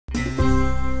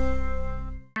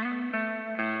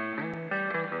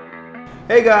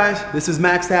Hey guys, this is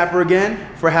Max Tapper again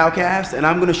for Howcast, and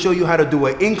I'm going to show you how to do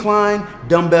an incline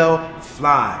dumbbell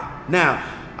fly. Now,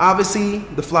 obviously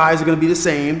the flies are going to be the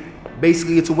same.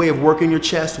 Basically, it's a way of working your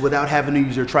chest without having to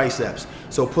use your triceps.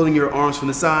 So pulling your arms from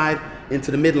the side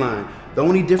into the midline. The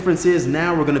only difference is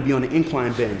now we're going to be on the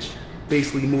incline bench,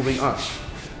 basically moving up.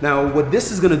 Now, what this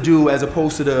is going to do as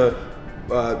opposed to the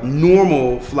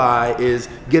normal fly is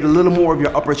get a little more of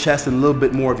your upper chest and a little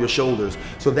bit more of your shoulders.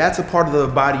 So that's a part of the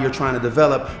body you're trying to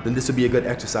develop, then this would be a good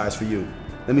exercise for you.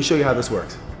 Let me show you how this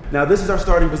works. Now this is our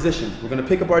starting position. We're gonna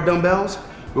pick up our dumbbells,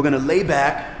 we're gonna lay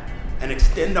back and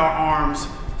extend our arms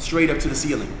straight up to the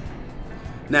ceiling.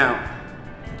 Now,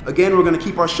 again, we're gonna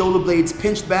keep our shoulder blades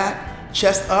pinched back,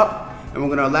 chest up, and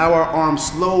we're gonna allow our arms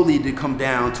slowly to come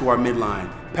down to our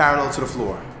midline, parallel to the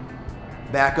floor.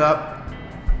 Back up,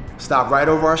 stop right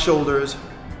over our shoulders,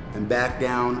 and back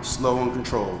down, slow and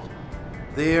controlled.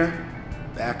 There,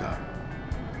 back up.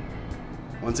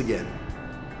 Once again.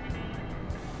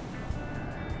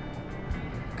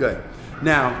 Good.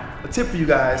 Now, a tip for you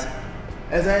guys,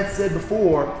 as I had said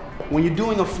before, when you're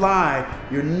doing a fly,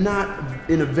 you're not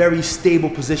in a very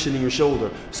stable position in your shoulder.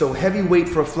 So heavy weight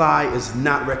for a fly is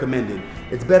not recommended.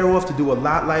 It's better off to do a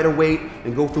lot lighter weight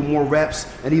and go through more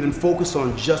reps and even focus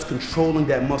on just controlling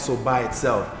that muscle by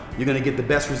itself. You're gonna get the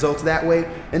best results that way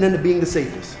and then being the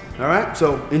safest. All right,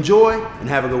 so enjoy and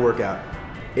have a good workout.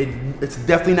 It's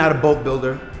definitely not a bulk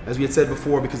builder, as we had said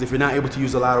before, because if you're not able to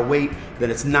use a lot of weight, then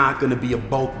it's not gonna be a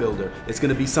bulk builder. It's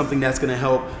gonna be something that's gonna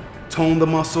help tone the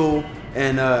muscle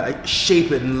and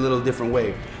shape it in a little different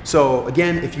way. So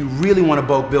again, if you really want a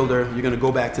bulk builder, you're gonna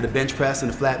go back to the bench press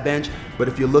and the flat bench, but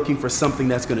if you're looking for something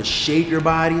that's gonna shape your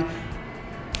body,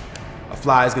 a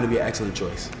fly is gonna be an excellent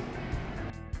choice.